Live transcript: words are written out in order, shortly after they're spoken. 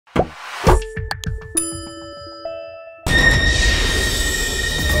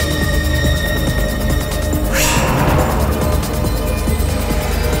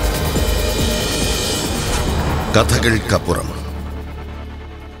കഥകൾക്കപ്പുറം.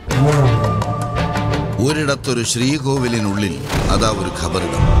 ഒരിടത്തൊരു ശ്രീകോവിലിനുള്ളിൽ അതാ ഒരു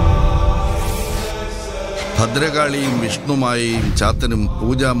ഖബറിടം. ഭദ്രകാളിയും വിഷ്ണുമായയും ചാത്തനും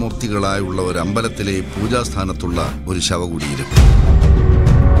പൂജാമൂർത്തികളായുള്ള ഒരു അമ്പലത്തിലെ പൂജാസ്ഥാനത്തുള്ള ഒരു ശവകുടീരം.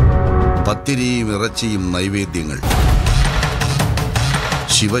 പത്തിരിയും ഇറച്ചിയും നൈവേദ്യങ്ങൾ.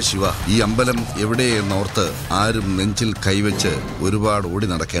 ശിവശിവ, ഈ അമ്പലം എവിടെയെന്നോർത്ത് ആരും നെഞ്ചിൽ കൈവച്ച് ഒരുപാട് ഓടി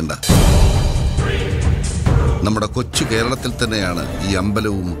നടക്കേണ്ട. നമ്മുടെ കൊച്ചു കേരളത്തിൽ തന്നെയാണ് ഈ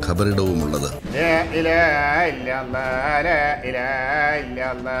അമ്പലവും ഖബറിടവും ഉള്ളത്.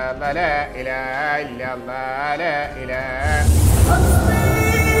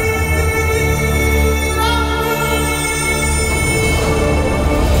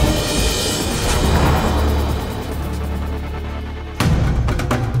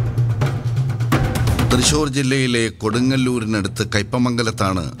 തൃശൂർ ജില്ലയിലെ കൊടുങ്ങല്ലൂരിനടുത്ത്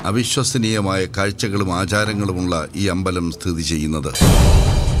കയ്പമംഗലത്താണ് അവിശ്വസനീയമായ കാഴ്ചകളും ആചാരങ്ങളുമുള്ള ഈ അമ്പലം സ്ഥിതി ചെയ്യുന്നത്.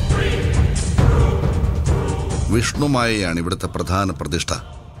 വിഷ്ണുമായയാണ് ഇവിടുത്തെ പ്രധാന പ്രതിഷ്ഠ.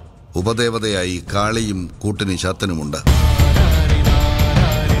 ഉപദേവതയായി കാളിയും കൂട്ടിന് ചാത്തനുമുണ്ട്.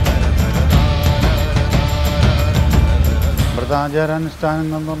 ഇവിടുത്തെ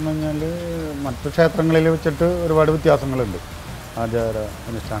ആചാരാനുഷ്ഠാനങ്ങൾ എന്ന് പറഞ്ഞു കഴിഞ്ഞാൽ മറ്റു ക്ഷേത്രങ്ങളിൽ വെച്ചിട്ട് ഒരുപാട് വ്യത്യാസങ്ങളുണ്ട്. ആചാര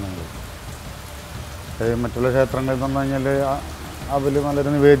അനുഷ്ഠാനങ്ങൾ മറ്റുള്ള ക്ഷേത്രങ്ങളിൽ എന്ന് പറഞ്ഞു കഴിഞ്ഞാൽ അവൽ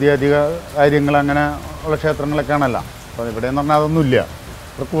നല്ലൊരു നിവേദ്യാധിക കാര്യങ്ങൾ അങ്ങനെ ഉള്ള ക്ഷേത്രങ്ങളൊക്കെയാണല്ല. അപ്പോൾ ഇവിടെ എന്ന് പറഞ്ഞാൽ അതൊന്നുമില്ല.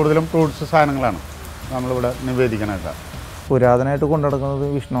 ഇവിടെ കൂടുതലും ഫ്രൂട്ട്സ് സാധനങ്ങളാണ് നമ്മളിവിടെ നിവേദിക്കാനായിട്ട്. പുരാതനമായിട്ട് കൊണ്ടുനടക്കുന്നത്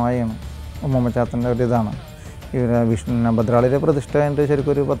വിഷ്ണുവായാണ്. ഉമ്മച്ചാത്തൻ്റെ ഒരു ഇതാണ്. വിഷ്ണു ഭദ്രാളിയുടെ പ്രതിഷ്ഠ കഴിഞ്ഞിട്ട്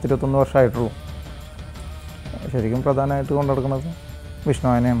ശരിക്കും ഒരു 10-21 വർഷമായിട്ടുള്ളൂ. ശരിക്കും പ്രധാനമായിട്ട് കൊണ്ടുനടക്കുന്നത്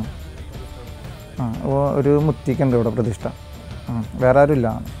വിഷ്ണുവായനെയാണ്. ഒരു മുത്തിക്കുണ്ട് ഇവിടെ പ്രതിഷ്ഠ, വേറെ ആരുമില്ല.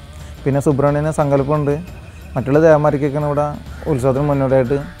 പിന്നെ സുബ്രഹ്മണ്യന് സങ്കല്പമുണ്ട്. മറ്റുള്ള ദേവന്മാർക്കൊക്കെയാണ് ഇവിടെ ഉത്സവത്തിന്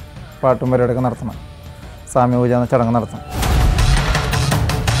മുന്നോടിയായിട്ട് പാട്ടും പരിപാടിയൊക്കെ നടത്തണം, സാമ്യപൂജ എന്ന ചടങ്ങ് നടത്തണം.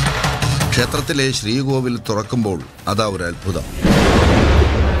 ക്ഷേത്രത്തിലെ ശ്രീകോവിൽ തുറക്കുമ്പോൾ അതാ ഒരു അത്ഭുതം.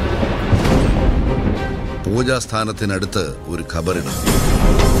 പൂജാസ്ഥാനത്തിനടുത്ത് ഒരു ഖബറിടം.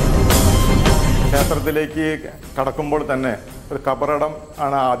 ക്ഷേത്രത്തിലേക്ക് കടക്കുമ്പോൾ തന്നെ ഒരു ഖബറിടം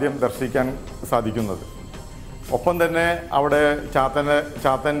ആണ് ആദ്യം ദർശിക്കാൻ സാധിക്കുന്നത്. ഒപ്പം തന്നെ അവിടെ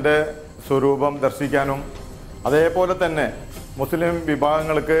ചാത്തൻ്റെ സ്വരൂപം ദർശിക്കാനും, അതേപോലെ തന്നെ മുസ്ലിം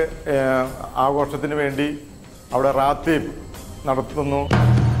വിഭാഗങ്ങൾക്ക് ആഘോഷത്തിന് വേണ്ടി അവിടെ റാത്തീബ് നടത്തുന്നു.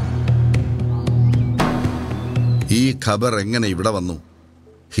 ഈ ഖബർ എങ്ങനെ ഇവിടെ വന്നു?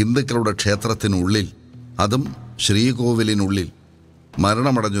 ഹിന്ദുക്കളുടെ ക്ഷേത്രത്തിനുള്ളിൽ, അതും ശ്രീകോവിലിനുള്ളിൽ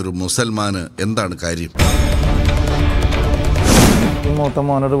മരണമടഞ്ഞൊരു മുസൽമാന് എന്താണ് കാര്യം? ഈ മൂത്ത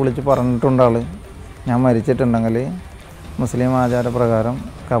മോനോട് വിളിച്ച് പറഞ്ഞിട്ടുണ്ട് ആള്, ഞാൻ മരിച്ചിട്ടുണ്ടെങ്കിൽ മുസ്ലിം ആചാരപ്രകാരം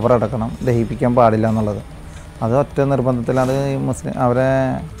ഖബറടക്കണം, ദഹിപ്പിക്കാൻ പാടില്ല എന്നുള്ളത്. അത് ഒറ്റ നിർബന്ധത്തിൽ അത് അവരെ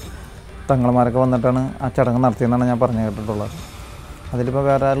തങ്ങൾമാരൊക്കെ വന്നിട്ടാണ് ആ ചടങ്ങ് നടത്തിയെന്നാണ് ഞാൻ പറഞ്ഞു കേട്ടിട്ടുള്ളത്. അതിലിപ്പോൾ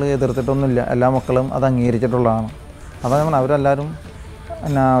വേറെ ആൾ എതിർത്തിട്ടൊന്നുമില്ല. എല്ലാ മക്കളും അത് അംഗീകരിച്ചിട്ടുള്ളതാണ്. അതാണ് അവരെല്ലാവരും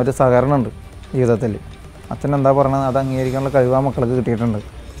ഒരു സഹകരണമുണ്ട് ജീവിതത്തിൽ. അച്ഛൻ എന്താ പറയണത് അത് അംഗീകരിക്കാനുള്ള കഴിവ് ആ മക്കൾക്ക് കിട്ടിയിട്ടുണ്ട്.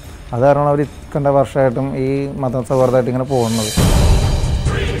 അത് കാരണം അവർ കണ്ട വർഷമായിട്ടും ഈ മത സൗഹാർദ്ദമായിട്ട് ഇങ്ങനെ പോകുന്നത്.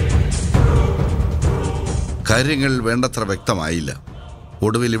 കാര്യങ്ങൾ വേണ്ടത്ര വ്യക്തമായില്ല.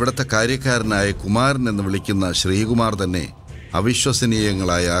 ഒടുവിൽ ഇവിടുത്തെ കാര്യക്കാരനായ കുമാരൻ എന്ന് വിളിക്കുന്ന ശ്രീകുമാർ തന്നെ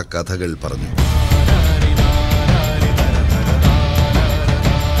അവിശ്വസനീയങ്ങളായ ആ കഥകൾ പറഞ്ഞു.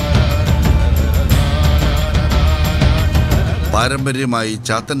 പാരമ്പര്യമായി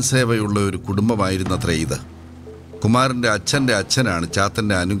ചാത്തൻ സേവയുള്ള ഒരു കുടുംബമായിരുന്നത്രേ ഇത്. കുമാരൻ്റെ അച്ഛൻ്റെ അച്ഛനാണ്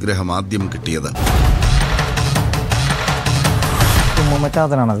ചാത്തൻ്റെ അനുഗ്രഹം ആദ്യം കിട്ടിയത്.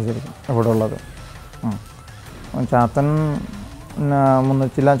 ഉമ്മച്ചാത്തനാണത് ശരിക്കും ഇവിടെ ഉള്ളത്. ചാത്തൻ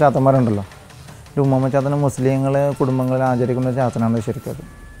ചില ചാത്തന്മാരുണ്ടല്ലോ. ഒരു ഉമ്മച്ചാത്തന് മുസ്ലിങ്ങളെ കുടുംബങ്ങളിൽ ആചരിക്കുന്ന ചാത്തനാണ് ശരിക്കും. അത്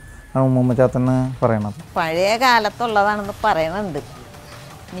ആണ് ഉമ്മച്ചാത്തന് പറയണത്. പഴയ കാലത്തുള്ളതാണെന്ന് പറയുന്നുണ്ട്,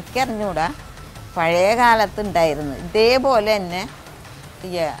 എനിക്കറിഞ്ഞൂടാ. പഴയ കാലത്തുണ്ടായിരുന്നു ഇതേപോലെ തന്നെ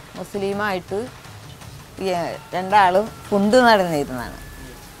മുസ്ലിമായിട്ട് രണ്ടാളും കൊണ്ട് നടന്നിരുന്നതാണ്.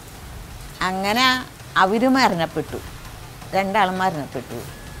 അങ്ങനെ അവർ മരണപ്പെട്ടു, രണ്ടാളും മരണപ്പെട്ടു.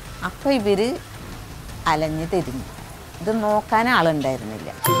 അപ്പോൾ ഇവർ അലഞ്ഞു തിരിഞ്ഞു. ഇത് നോക്കാൻ ആളുണ്ടായിരുന്നില്ല.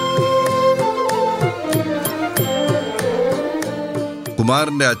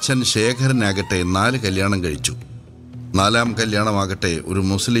 കുമാരൻ്റെ അച്ഛൻ ശേഖരനാകട്ടെ 4 കല്യാണം കഴിച്ചു. 4ാം കല്യാണമാകട്ടെ ഒരു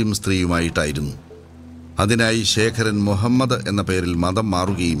മുസ്ലിം സ്ത്രീയുമായിട്ടായിരുന്നു. അതിനായി ശേഖരൻ മുഹമ്മദ് എന്ന പേരിൽ മതം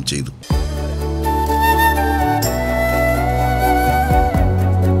മാറുകയും ചെയ്തു.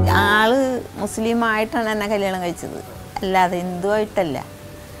 ആള് മുസ്ലിമായിട്ടാണ് എന്നെ കല്യാണം കഴിച്ചത്, അല്ലാതെ ഹിന്ദുവായിട്ടല്ല,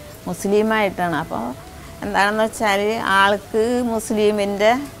 മുസ്ലിമായിട്ടാണ്. അപ്പോൾ എന്താണെന്ന് വെച്ചാൽ ആൾക്ക് മുസ്ലിമിൻ്റെ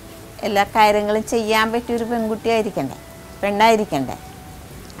എല്ലാ കാര്യങ്ങളും ചെയ്യാൻ പറ്റിയൊരു പെൺകുട്ടിയായിരിക്കണ്ടേ, പെണ്ണായിരിക്കണ്ടേ.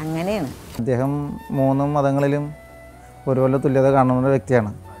 അങ്ങനെയാണ്. അദ്ദേഹം 3 മതങ്ങളിലും ഒരുപോലെ തുല്യത കാണുന്ന ഒരു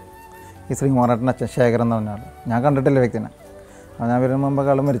വ്യക്തിയാണ്. ഈ ശ്രീകുമാരേട്ടൻ അച്ഛൻ ശേഖരൻ എന്ന് പറഞ്ഞാൽ ഞാൻ കണ്ടിട്ടില്ല വ്യക്തിനെ. അപ്പോൾ ഞാൻ വരുന്ന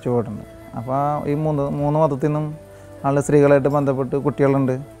മുമ്പൊക്കെ ആൾ മരിച്ചു പോയിട്ടുണ്ട്. അപ്പോൾ ഈ മൂന്ന് മതത്തിൽ നിന്നും ആൾ സ്ത്രീകളായിട്ട് ബന്ധപ്പെട്ട്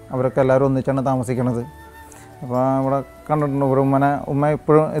കുട്ടികളുണ്ട്. അവരൊക്കെ എല്ലാവരും ഒന്നിച്ചാണ് താമസിക്കുന്നത്. അപ്പോൾ ഇവിടെ കണ്ടിട്ടുണ്ട്. ഒരു ഉമ്മ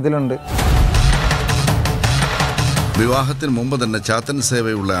ഇപ്പോഴും ഇതിലുണ്ട്. വിവാഹത്തിന് മുമ്പ് തന്നെ ചാത്തൻ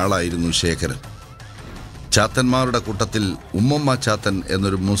സേവയുള്ള ആളായിരുന്നു ശേഖരൻ. ചാത്തന്മാരുടെ കൂട്ടത്തിൽ ഉമ്മമ്മ ചാത്തൻ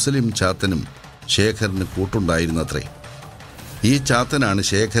എന്നൊരു മുസ്ലിം ചാത്തനും ശേഖരന് കൂട്ടുണ്ടായിരുന്നത്രേ. ഈ ചാത്തനാണ്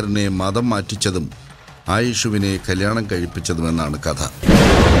ശേഖരനെ മതം മാറ്റിച്ചതും ആയിഷുവിനെ കല്യാണം കഴിപ്പിച്ചതുമെന്നാണ് കഥ.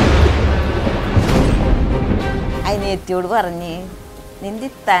 അനിയത്തിയോട് പറഞ്ഞ് നിന്റെ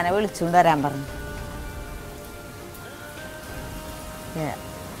ഇത്താനെ വിളിച്ചുകൊണ്ട് വരാൻ പറഞ്ഞു.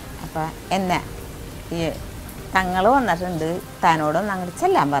 അപ്പം എന്നെ ഈ തങ്ങൾ വന്നിട്ടുണ്ട്, താനോടൊന്ന് അങ്ങോട്ട്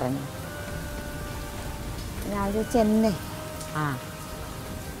ചെല്ലാൻ പറഞ്ഞു. ഞാൻ ചോദിച്ചു എന്നെ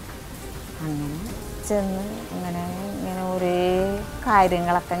അങ്ങനെ ചെന്ന് ഇങ്ങനെ ഒരേ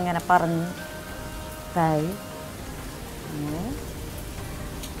കാര്യങ്ങളൊക്കെ ഇങ്ങനെ പറഞ്ഞ് ഇതായി. അങ്ങനെ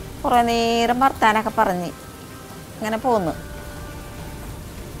കുറേ നേരം വർത്താനൊക്കെ പറഞ്ഞ് ഇങ്ങനെ പോന്നു.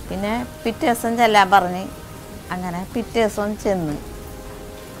 പിന്നെ പിറ്റേ ദിവസം ചെല്ലാൻ പറഞ്ഞ് അങ്ങനെ പിറ്റേ ദിവസം ചെന്ന്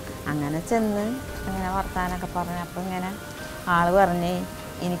അങ്ങനെ വർത്താനൊക്കെ പറഞ്ഞപ്പോൾ ഇങ്ങനെ ആൾ പറഞ്ഞ്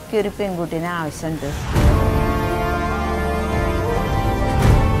എനിക്കൊരു പെൺകുട്ടീനെ ആവശ്യമുണ്ട്.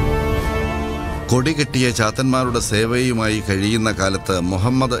 കൊടി കെട്ടിയ ചാത്തന്മാരുടെ സേവയുമായി കഴിയുന്ന കാലത്ത്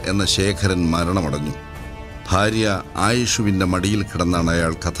മുഹമ്മദ് എന്ന ശേഖരൻ മരണമടഞ്ഞു. ഭാര്യ ആയിഷുവിൻ്റെ മടിയിൽ കിടന്നാണ്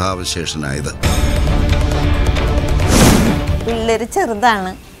അയാൾ കഥാവിശേഷനായത്. പിള്ളേർ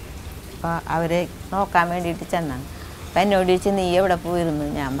ചെറുതാണ്. അപ്പോൾ അവരെ നോക്കാൻ വേണ്ടിയിട്ട് ചെന്നാണ്. അപ്പം എന്നോട് ചോദിച്ച് നീ എവിടെ പോയിരുന്നു?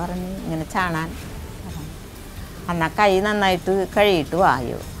 ഞാൻ പറഞ്ഞു ഇങ്ങനെ ചാണാൻ. എന്നാൽ കൈ നന്നായിട്ട് കഴുകിയിട്ട്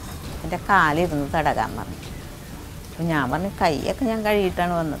വായോ, എൻ്റെ കാലിരുന്ന് തടകാൻ പറഞ്ഞു. അപ്പം ഞാൻ പറഞ്ഞു കൈയൊക്കെ ഞാൻ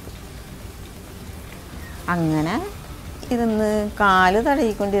കഴുകിയിട്ടാണ് വന്നത്. അങ്ങനെ ഇരുന്ന് കാല്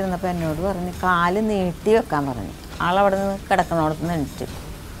തടയിക്കൊണ്ടിരുന്നപ്പോൾ എന്നോട് പറഞ്ഞ് കാല് നീട്ടി വെക്കാൻ പറഞ്ഞു. ആളവിടെ നിന്ന് കിടക്കണോടത്ത് നിന്ന് എണിറ്റ്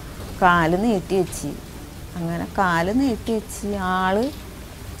കാല് നീട്ടി വെച്ച്. അങ്ങനെ കാല് നീട്ടി വെച്ച് ആൾ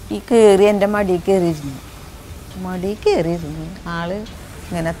ഈ കയറി എൻ്റെ മടിയിൽ കയറിയിരുന്നു. ആൾ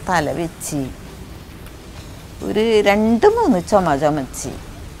ഇങ്ങനെ തല വെച്ച് ഒരു 2-3 ചുമച്ച്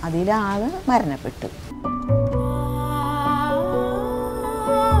അതിലാൾ മരണപ്പെട്ടു.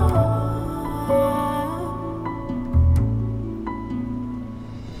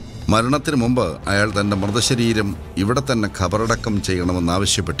 മരണത്തിന് മുമ്പ് അയാൾ തൻ്റെ മൃതശരീരം ഇവിടെ തന്നെ ഖബറടക്കം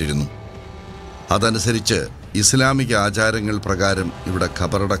ചെയ്യണമെന്നാവശ്യപ്പെട്ടിരുന്നു. അതനുസരിച്ച് ഇസ്ലാമിക ആചാരങ്ങൾ പ്രകാരം ഇവിടെ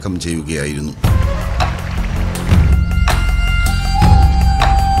ഖബറടക്കം ചെയ്യുകയായിരുന്നു.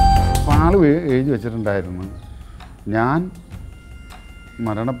 ആൾ എഴുതി വെച്ചിട്ടുണ്ടായിരുന്നു, ഞാൻ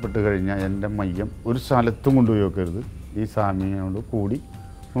മരണപ്പെട്ട് കഴിഞ്ഞാൽ എൻ്റെ മയ്യം ഒരു സ്ഥലത്തും കൊണ്ടുപോയി വെക്കരുത്, ഈ സ്വാമിയോട് കൂടി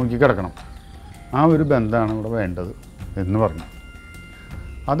നോക്കി കിടക്കണം, ആ ഒരു ബന്ധമാണ് ഇവിടെ വേണ്ടത് എന്ന് പറഞ്ഞു.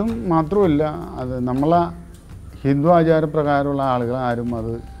 അതും മാത്രമല്ല, അത് നമ്മളെ ഹിന്ദു ആചാരപ്രകാരമുള്ള ആളുകൾ ആരും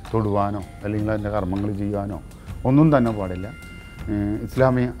അത് തൊടുവാനോ അല്ലെങ്കിൽ അതിൻ്റെ കർമ്മങ്ങൾ ചെയ്യുവാനോ ഒന്നും തന്നെ പാടില്ല.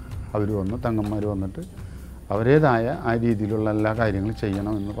 ഇസ്ലാമിക അവർ വന്ന് തങ്ങന്മാർ വന്നിട്ട് അവരേതായ ആ രീതിയിലുള്ള എല്ലാ കാര്യങ്ങളും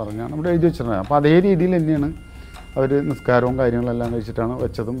ചെയ്യണം എന്ന് പറഞ്ഞാണ് ഇവിടെ എഴുതി വെച്ചിട്ടുള്ളത്. അപ്പോൾ അതേ രീതിയിൽ തന്നെയാണ് അവർ നിസ്കാരവും കാര്യങ്ങളെല്ലാം കഴിച്ചിട്ടാണ്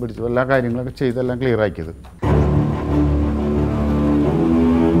വെച്ചതും പിടിച്ചതും എല്ലാ കാര്യങ്ങളൊക്കെ ചെയ്തെല്ലാം ക്ലിയർ ആക്കിയത്.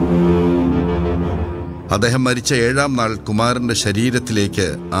 അദ്ദേഹം മരിച്ച 7-ാം നാൾ കുമാരൻ്റെ ശരീരത്തിലേക്ക്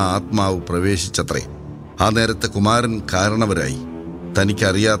ആ ആത്മാവ് പ്രവേശിച്ചത്രേ. ആ നേരത്തെ കുമാരൻ കാരണവരായി.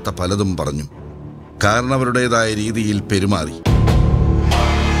 തനിക്കറിയാത്ത പലതും പറഞ്ഞു. കാരണവരുടേതായ രീതിയിൽ പെരുമാറി.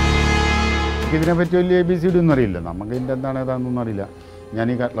 ഇതിനെപ്പറ്റി വലിയ ABCD ഒന്നും അറിയില്ല. നമുക്ക് ഇതിൻ്റെ എന്താണ് ഏതാണെന്നൊന്നും അറിയില്ല. ഞാൻ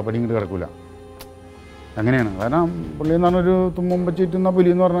ഈ കട്ടളപ്പടി ഇങ്ങോട്ട് കിടക്കില്ല, അങ്ങനെയാണ്. കാരണം പുള്ളി എന്ന് പറഞ്ഞൊരു തുമ്പം വെച്ചിട്ടുന്ന പുലി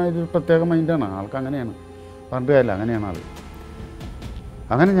എന്ന് പറഞ്ഞാൽ ഒരു പ്രത്യേക മൈൻഡാണ് ആൾക്ക്. അങ്ങനെയാണ്, പറഞ്ഞിട്ട് കാര്യമില്ല, അങ്ങനെയാണ് ആൾ.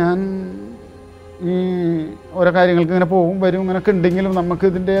 അങ്ങനെ ഞാൻ ഈ ഓരോ കാര്യങ്ങൾക്ക് ഇങ്ങനെ പോകും വരും ഇങ്ങനെയൊക്കെ ഉണ്ടെങ്കിലും നമുക്ക്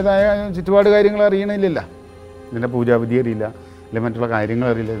ഇതിൻ്റേതായ ചുറ്റുപാട് കാര്യങ്ങൾ അറിയണില്ല. ഇതിൻ്റെ പൂജാവിധി അറിയില്ല, അല്ലെങ്കിൽ മറ്റുള്ള കാര്യങ്ങൾ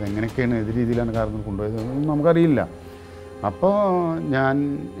അറിയില്ല. ഇതെങ്ങനെയൊക്കെയാണ് ഏത് രീതിയിലാണ് കാരണം കൊണ്ടുപോയത് ഒന്നും നമുക്കറിയില്ല. അപ്പോൾ ഞാൻ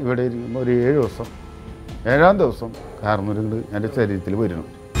ഇവിടെ ഇരിക്കുമ്പോൾ ഒരു 7 ദിവസം 7-ാം ദിവസം കാർന്നൂരുകൾ എൻ്റെ ശരീരത്തിൽ വരുന്നു.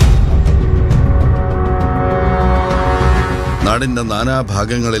 നാടിൻ്റെ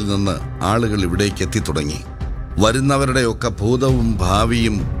നാനാഭാഗങ്ങളിൽ നിന്ന് ആളുകൾ ഇവിടേക്ക് എത്തിത്തുടങ്ങി. വരുന്നവരുടെയൊക്കെ ഭൂതവും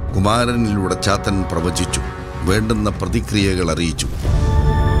ഭാവിയും കുമാരനിലൂടെ ചാത്തൻ പ്രവചിച്ചു, വേണ്ടുന്ന പ്രതിക്രിയകൾ അറിയിച്ചു.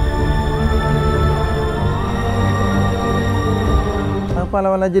 പല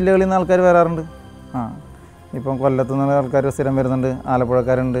പല ജില്ലകളിൽ നിന്ന് ആൾക്കാർ വരാറുണ്ട്. ഇപ്പം കൊല്ലത്തു നിന്നുള്ള ആൾക്കാർ സ്ഥിരം വരുന്നുണ്ട്,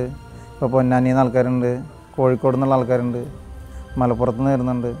 ആലപ്പുഴക്കാരുണ്ട്, ഇപ്പോൾ പൊന്നാനിയിൽ നിന്ന് ആൾക്കാരുണ്ട്, കോഴിക്കോട് നിന്നുള്ള ആൾക്കാരുണ്ട്, മലപ്പുറത്ത് നിന്ന്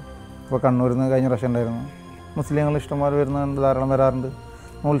വരുന്നുണ്ട്, ഇപ്പോൾ കണ്ണൂരിൽ നിന്ന് കഴിഞ്ഞ പ്രാവശ്യം ഉണ്ടായിരുന്നു. മുസ്ലിങ്ങൾ ഇഷ്ടംപോലെ വരുന്നുണ്ട്, ധാരാളം വരാറുണ്ട്.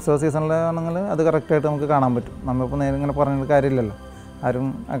 ഉത്സവ സീസണിലാണെങ്കിൽ അത് കറക്റ്റായിട്ട് നമുക്ക് കാണാൻ പറ്റും. നമ്മളിപ്പോൾ നേരെ ഇങ്ങനെ പറഞ്ഞിട്ട് കാര്യമില്ലല്ലോ. ആരും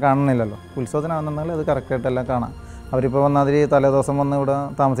കാണുന്നില്ലല്ലോ. ഉത്സവത്തിനാണെന്നുണ്ടെങ്കിൽ അത് കറക്റ്റായിട്ടെല്ലാം കാണാം. അവരിപ്പോൾ വന്നതിൽ തലേദിവസം വന്ന് ഇവിടെ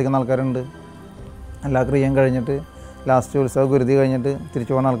താമസിക്കുന്ന ആൾക്കാരുണ്ട്. എല്ലാ ക്രിയയും കഴിഞ്ഞിട്ട് ലാസ്റ്റ് ഉത്സവ ഗുരുതി കഴിഞ്ഞിട്ട്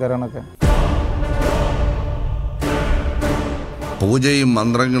തിരിച്ചു പോകുന്ന ആൾക്കാരാണൊക്കെ. പൂജയും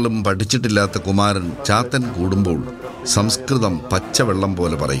മന്ത്രങ്ങളും പഠിച്ചിട്ടില്ലാത്ത കുമാരൻ ചാത്തൻ കൂടുമ്പോൾ സംസ്കൃതം പച്ചവെള്ളം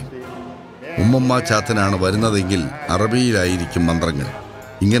പോലെ പറയും. ഉമ്മമ്മ ചാത്തനാണ് വരുന്നതെങ്കിൽ അറബിയിലായിരിക്കും മന്ത്രങ്ങൾ.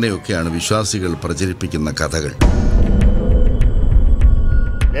 ഇങ്ങനെയൊക്കെയാണ് വിശ്വാസികൾ പ്രചരിപ്പിക്കുന്ന കഥകൾ.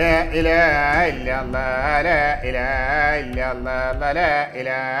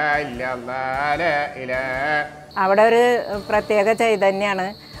 അവിടെ ഒരു പ്രത്യേക ചൈതന്യമാണ്.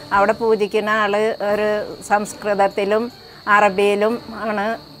 അവിടെ പൂജിക്കുന്ന ആൾ ഒരു സംസ്കൃതത്തിലും അറബിയിലും ആണ്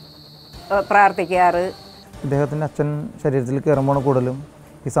പ്രാർത്ഥിക്കാറ്. ഇദ്ദേഹത്തിൻ്റെ അച്ഛൻ ശരീരത്തിൽ കയറുമ്പോൾ കൂടുതലും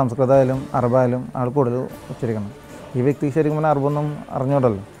ഈ സംസ്കൃതമായാലും അറബായാലും ആൾ കൂടുതൽ ഉച്ചരിക്കണം. ഈ വ്യക്തിക്ക് ശരിക്കും പറഞ്ഞാൽ അറബൊന്നും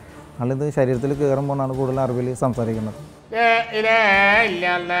അറിഞ്ഞോടല്ലോ. ആളിത് ശരീരത്തിൽ കയറുമ്പോഴാണ് കൂടുതൽ അറബിയിൽ സംസാരിക്കുന്നത്.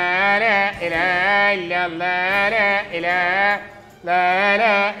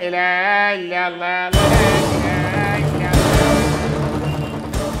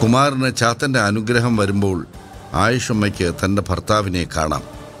 കുമാരന് ചാത്തൻ്റെ അനുഗ്രഹം വരുമ്പോൾ ആയിഷമ്മയ്ക്ക് തൻ്റെ ഭർത്താവിനെ കാണാം.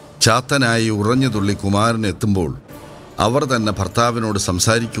 ചാത്തനായി ഉറഞ്ഞുതുള്ളി കുമാരൻ എത്തുമ്പോൾ അവർ തന്നെ ഭർത്താവിനോട്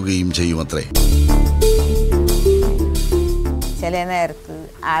സംസാരിക്കുകയും ചെയ്യുമത്രേ. ചില നേരത്ത്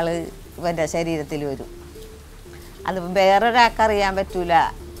ആള് ഇവൻ്റെ ശരീരത്തിൽ വരും. അത് വേറൊരാൾക്കറിയാൻ പറ്റൂല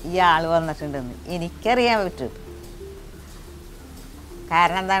ഈ ആൾ വന്നിട്ടുണ്ടെന്ന്. എനിക്കറിയാൻ പറ്റും.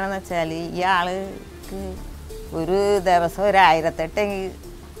 കാരണം എന്താണെന്ന് വെച്ചാൽ ഈ ആൾക്ക് ഒരു ദിവസം 1008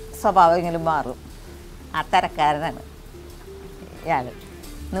 സ്വഭാവമെങ്കിലും മാറും. ആ തരക്കാരനാണ് ഇയാൾ.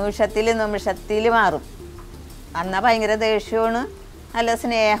 നിമിഷത്തിൽ മാറും. എന്നാൽ ഭയങ്കര ദേഷ്യമാണ്, നല്ല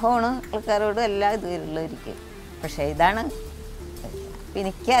സ്നേഹമാണ് ആൾക്കാരോടും എല്ലാം ഇതുവരുള്ളവർക്ക്. പക്ഷേ ഇതാണ്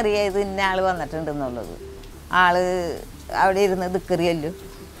എനിക്കറിയാം ഇത് ഇന്ന ആൾ വന്നിട്ടുണ്ടെന്നുള്ളത്. ആൾ അവിടെ ഇരുന്ന് ദിക്കറി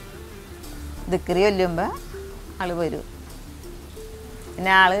ചൊല്ലുമ്പോൾ ആൾ വരും.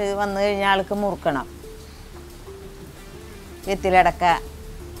 പിന്നെ ആൾ വന്നു കഴിഞ്ഞാൽ ആൾക്ക് മുറുക്കണം, വെറ്റിലടക്ക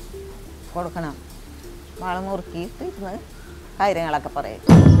കൊടുക്കണം. ആൾ മുറുക്കിയിട്ട് ഇരുന്ന് കാര്യങ്ങളൊക്കെ പറയും.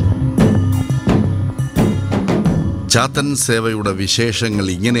 ചാത്തൻ സേവയുടെ വിശേഷങ്ങൾ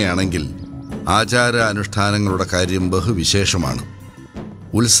ഇങ്ങനെയാണെങ്കിൽ ആചാര അനുഷ്ഠാനങ്ങളുടെ കാര്യം ബഹുവിശേഷമാണ്.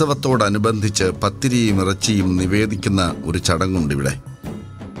 ഉത്സവത്തോടനുബന്ധിച്ച് പത്തിരിയും ഇറച്ചിയും നിവേദിക്കുന്ന ഒരു ചടങ്ങുണ്ടിവിടെ.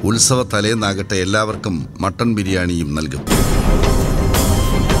 ഉത്സവ തലേന്നാകട്ടെ എല്ലാവർക്കും മട്ടൻ ബിരിയാണിയും നൽകും.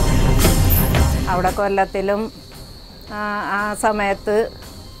 അവിടെ കൊല്ലത്തിലും ആ സമയത്ത്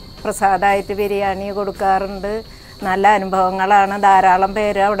പ്രസാദമായിട്ട് ബിരിയാണി കൊടുക്കാറുണ്ട്. നല്ല അനുഭവങ്ങളാണ്. ധാരാളം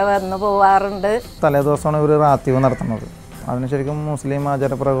പേര് അവിടെ വന്നു പോവാറുണ്ട്. തലേദിവസമാണ് ഇവർ റാത്തീവ് നടത്തുന്നത്. അതിന് ശരിക്കും മുസ്ലിം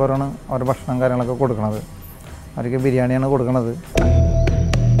ആചാരപ്രകാരമാണ് അവർ ഭക്ഷണം കാര്യങ്ങളൊക്കെ കൊടുക്കുന്നത്. അവർക്ക് ബിരിയാണിയാണ് കൊടുക്കുന്നത്.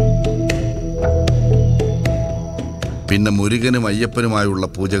 പിന്നെ മുരുകനും അയ്യപ്പനുമായുള്ള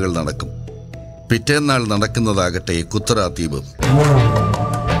പൂജകൾ നടക്കും. പിറ്റേന്നാൾ നടക്കുന്നതാകട്ടെ കുത്തറാത്തീവ്.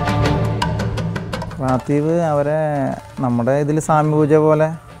 റാത്തീവ് അവരെ നമ്മുടെ ഇതിൽ സാമി പൂജ പോലെ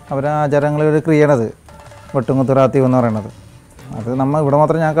അവരെ ആചാരങ്ങൾ ക്രിയണത് വെട്ടുംകുത്ത് റാത്തീവ് എന്ന് പറയുന്നത്. അത് നമ്മൾ ഇവിടെ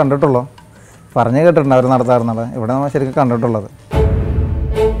മാത്രമേ ഞാൻ കണ്ടിട്ടുള്ളൂ. പറഞ്ഞു കേട്ടിട്ടുണ്ട് അവർ നടത്താറുള്ളത്. ഇവിടെ നമ്മൾ ശരിക്കും കണ്ടിട്ടുള്ളത്.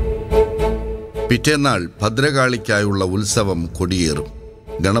 പിറ്റേന്നാൾ ഭദ്രകാളിക്കായുള്ള ഉത്സവം കൊടിയേറും.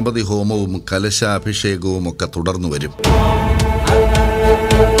 ഗണപതി ഹോമവും കലശാഭിഷേകവും ഒക്കെ തുടർന്നു വരും.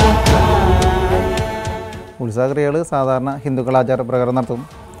 ഉത്സവക്രിയകൾ സാധാരണ ഹിന്ദുക്കൾ ആചാരപ്രകാരം നടത്തും.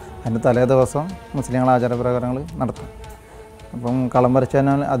 അതിൻ്റെ തലേ ദിവസം മുസ്ലിങ്ങൾ ആചാരപ്രകാരങ്ങൾ നടത്തും. അപ്പം കളം വരച്ചാൽ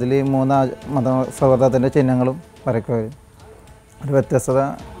അതിൽ 3 മതസൗഹാർദ്ദത്തിൻ്റെ ചിഹ്നങ്ങളും വരയ്ക്കുക. ഒരു വ്യത്യസ്തത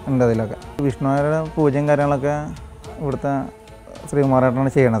ഉണ്ട് അതിലൊക്കെ. വിഷ്ണുവിൻ്റെ പൂജയും കാര്യങ്ങളൊക്കെ ഇവിടുത്തെ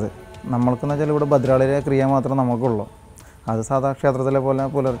ശ്രീകുമാരേട്ടനാണ് ചെയ്യണത്. നമ്മൾക്കെന്ന് വെച്ചാൽ ഇവിടെ ഭദ്രാളിയിലെ ക്രിയ മാത്രമേ നമുക്കുള്ളൂ. അത് സാധാ ക്ഷേത്രത്തിലെ പോലെ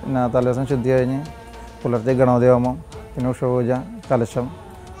തലേദിവസം ശുദ്ധി കഴിഞ്ഞ് പുലർച്ചെ ഗണപതി ഹോമം, പിന്നെ ഉഷപൂജ, കലശം,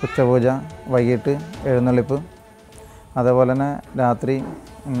 ഉച്ചപൂജ, വൈകിട്ട് എഴുന്നള്ളിപ്പ്, അതേപോലെ തന്നെ രാത്രി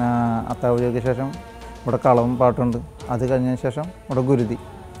പിന്നെ അത്താപൂജയ്ക്ക് ശേഷം ഇവിടെ കളവും പാട്ടുണ്ട്. അത് കഴിഞ്ഞതിന് ശേഷം ഇവിടെ ഗുരുതി,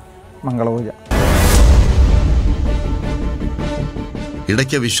 മംഗളപൂജ.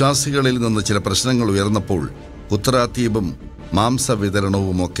 ഇടയ്ക്ക് വിശ്വാസികളിൽ നിന്ന് ചില പ്രശ്നങ്ങൾ ഉയർന്നപ്പോൾ കുത്തറാത്തീപും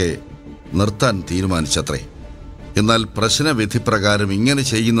മാംസവിതരണവുമൊക്കെ നിർത്താൻ തീരുമാനിച്ചത്രേ. എന്നാൽ പ്രശ്നവിധി പ്രകാരം ഇങ്ങനെ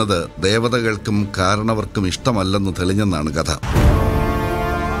ചെയ്യുന്നത് ദേവതകൾക്കും കാരണവർക്കും ഇഷ്ടമല്ലെന്ന് തെളിഞ്ഞെന്നാണ് കഥ.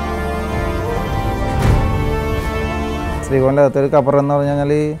 ശ്രീകോവിലിൻ്റെ അകത്തൊരു കബറെന്ന് പറഞ്ഞു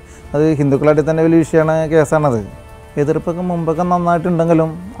കഴിഞ്ഞാൽ അത് ഹിന്ദുക്കളായിട്ട് തന്നെ വലിയ വിഷയമാണ്, കേസാണത്. എതിർപ്പൊക്കെ മുമ്പൊക്കെ നന്നായിട്ടുണ്ടെങ്കിലും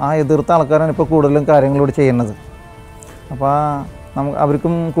ആ എതിർത്ത ആൾക്കാരാണ് ഇപ്പോൾ കൂടുതലും കാര്യങ്ങളോട് ചെയ്യുന്നത്. അപ്പോൾ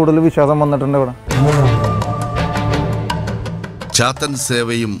അവർക്കും കൂടുതൽ വിശ്വാസം വന്നിട്ടുണ്ട് ഇവിടെ. ചാത്തൻ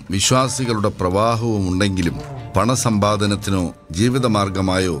സേവയും വിശ്വാസികളുടെ പ്രവാഹവും ഉണ്ടെങ്കിലും പണസമ്പാദനത്തിനോ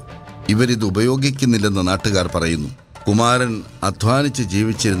ജീവിതമാർഗമായോ ഇവരിത് ഉപയോഗിക്കുന്നില്ലെന്ന് നാട്ടുകാർ പറയുന്നു. കുമാരൻ അധ്വാനിച്ച്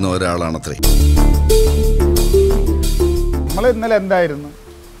ജീവിച്ചിരുന്ന ഒരാളാണത്രേ. നമ്മൾ ഇന്നലെ എന്തായിരുന്നു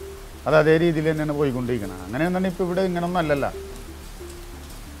അത് അതേ രീതിയിൽ തന്നെയാണ് പോയിക്കൊണ്ടിരിക്കണം. അങ്ങനെയൊന്നും ഇപ്പോൾ ഇവിടെ ഇങ്ങനൊന്നും അല്ലല്ല.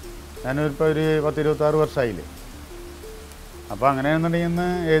 ഞാനിപ്പോൾ ഒരു 10-26 വർഷമായില്ലേ. അപ്പോൾ അങ്ങനെയാണെന്നുണ്ടെങ്കിൽ ഇന്ന്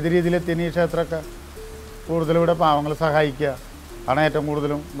ഏത് രീതിയിലെത്തിയ ഈ ക്ഷേത്രമൊക്കെ കൂടുതലും ഇവിടെ പാവങ്ങളെ സഹായിക്കുക ആണ് ഏറ്റവും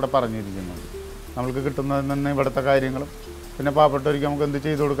കൂടുതലും ഇവിടെ പറഞ്ഞിരിക്കുന്നത്. നമ്മൾക്ക് കിട്ടുന്നതിൽ നിന്ന് ഇവിടുത്തെ കാര്യങ്ങളും പിന്നെ പാവപ്പെട്ടവർക്ക് നമുക്ക് എന്ത്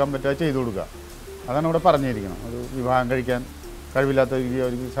ചെയ്തു കൊടുക്കാൻ പറ്റുക ചെയ്തു കൊടുക്കുക, അതാണ് ഇവിടെ പറഞ്ഞിരിക്കണം. ഒരു വിവാഹം കഴിക്കാൻ കഴിവില്ലാത്തവർക്ക്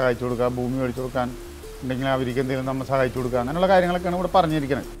അവർക്ക് സഹായിച്ചു കൊടുക്കുക, ഭൂമി മേടിച്ചു കൊടുക്കാൻ ഉണ്ടെങ്കിൽ അവർക്ക് എന്തെങ്കിലും നമ്മൾ സഹായിച്ചു കൊടുക്കുക, അങ്ങനെയുള്ള കാര്യങ്ങളൊക്കെയാണ് ഇവിടെ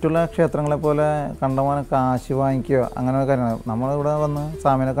പറഞ്ഞിരിക്കുന്നത്. മറ്റുള്ള ക്ഷേത്രങ്ങളെ പോലെ കണ്ടമാനം കാശ് വാങ്ങിക്കുകയോ അങ്ങനെ കാര്യങ്ങൾ നമ്മളിവിടെ വന്ന്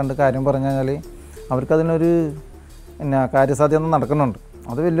സ്വാമിനെ കണ്ട് കാര്യം പറഞ്ഞു കഴിഞ്ഞാൽ അവർക്കതിനൊരു കാര്യസാധ്യത നടക്കുന്നുണ്ട്.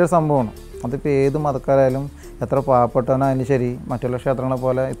 അത് വലിയൊരു സംഭവമാണ്. അതിപ്പോൾ ഏത് മതക്കാരായാലും എത്ര പാവപ്പെട്ടവനായാലും ശരി മറ്റുള്ള ക്ഷേത്രങ്ങളെ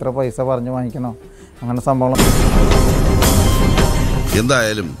പോലെ ഇത്ര പൈസ പറഞ്ഞ് വാങ്ങിക്കണോ അങ്ങനെ സംഭവങ്ങൾ.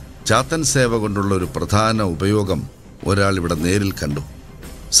 എന്തായാലും ചാത്തൻ സേവ കൊണ്ടുള്ള ഒരു പ്രധാന ഉപയോഗം ഒരാൾ ഇവിടെ നേരിൽ കണ്ടു.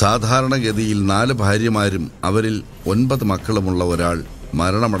 സാധാരണഗതിയിൽ 4 ഭാര്യമാരും അവരിൽ 9 മക്കളുമുള്ള ഒരാൾ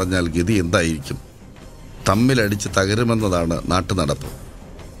മരണമടഞ്ഞാൽ ഗതി എന്തായിരിക്കും? തമ്മിലടിച്ച് തകരുമെന്നതാണ് നാട്ടുനടപ്പ്.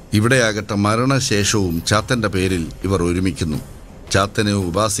 ഇവിടെയാകട്ടെ മരണശേഷവും ചാത്തൻ്റെ പേരിൽ ഇവർ ഒരുമിക്കുന്നു. ചാത്തനെ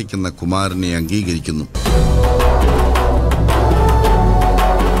ഉപാസിക്കുന്ന കുമാരനെ അംഗീകരിക്കുന്നു.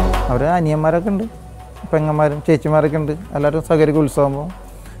 അവർ അനിയന്മാരൊക്കെ ഉണ്ട്, പെങ്ങന്മാരും ചേച്ചിമാരൊക്കെ ഉണ്ട്. എല്ലാവരും സഹകരിക്കും. ഉത്സവമാകുമ്പോൾ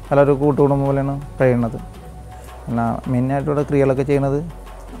എല്ലാവരും കൂട്ടുകുടുംബം പോലെയാണ് കഴിയുന്നത്. പിന്നെ മെയിനായിട്ട് ഇവിടെ ക്രിയകളൊക്കെ ചെയ്യുന്നത്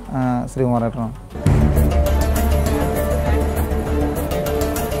ശ്രീകുമാരേട്ടനാണ്.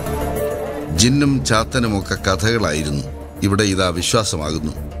 ജിന്നും ചാത്തനുമൊക്കെ കഥകളായിരുന്നു. ഇവിടെ ഇതാ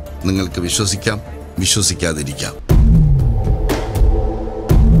വിശ്വാസമാകുന്നു. നിങ്ങൾക്ക് വിശ്വസിക്കാം, വിശ്വസിക്കാതിരിക്കാം.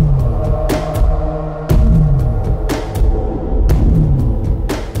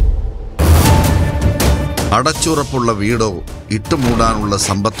 അടച്ചുറപ്പുള്ള വീടോ ഇട്ടുമൂടാനുള്ള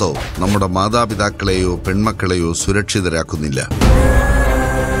സമ്പത്തോ നമ്മുടെ മാതാപിതാക്കളെയോ പെൺമക്കളെയോ സുരക്ഷിതരാക്കുന്നില്ല.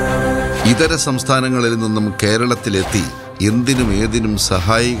 ഇതര സംസ്ഥാനങ്ങളിൽ നിന്നും കേരളത്തിലെത്തി എന്തിനും ഏതിനും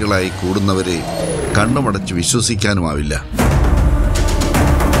സഹായികളായി കൂടുന്നവരെ കണ്ണുമടച്ച് വിശ്വസിക്കാനുമാവില്ല.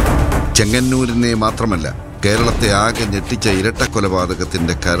 ചെങ്ങന്നൂരിനെ മാത്രമല്ല കേരളത്തെ ആകെ ഞെട്ടിച്ച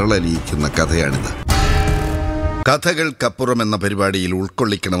ഇരട്ടക്കൊലപാതകത്തിന്റെ കരളലിയിക്കുന്ന കഥയാണിത്. കഥകൾക്കപ്പുറം എന്ന പരിപാടിയിൽ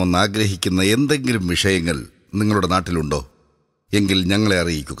ഉൾക്കൊള്ളിക്കണമെന്ന് ആഗ്രഹിക്കുന്ന എന്തെങ്കിലും വിഷയങ്ങൾ നിങ്ങളുടെ നാട്ടിലുണ്ടോ? എങ്കിൽ ഞങ്ങളെ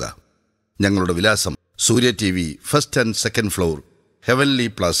അറിയിക്കുക. ഞങ്ങളുടെ വിലാസം സൂര്യ TV, 1st and 2nd floor, heavenly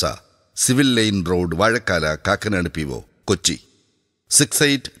Plaza, civil line road, Vazhakkala, Kakkanad PO, Kochi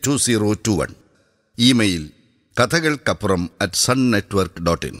 682021. Email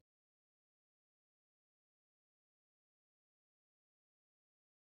kathakakkappuram@sunnetwork.in.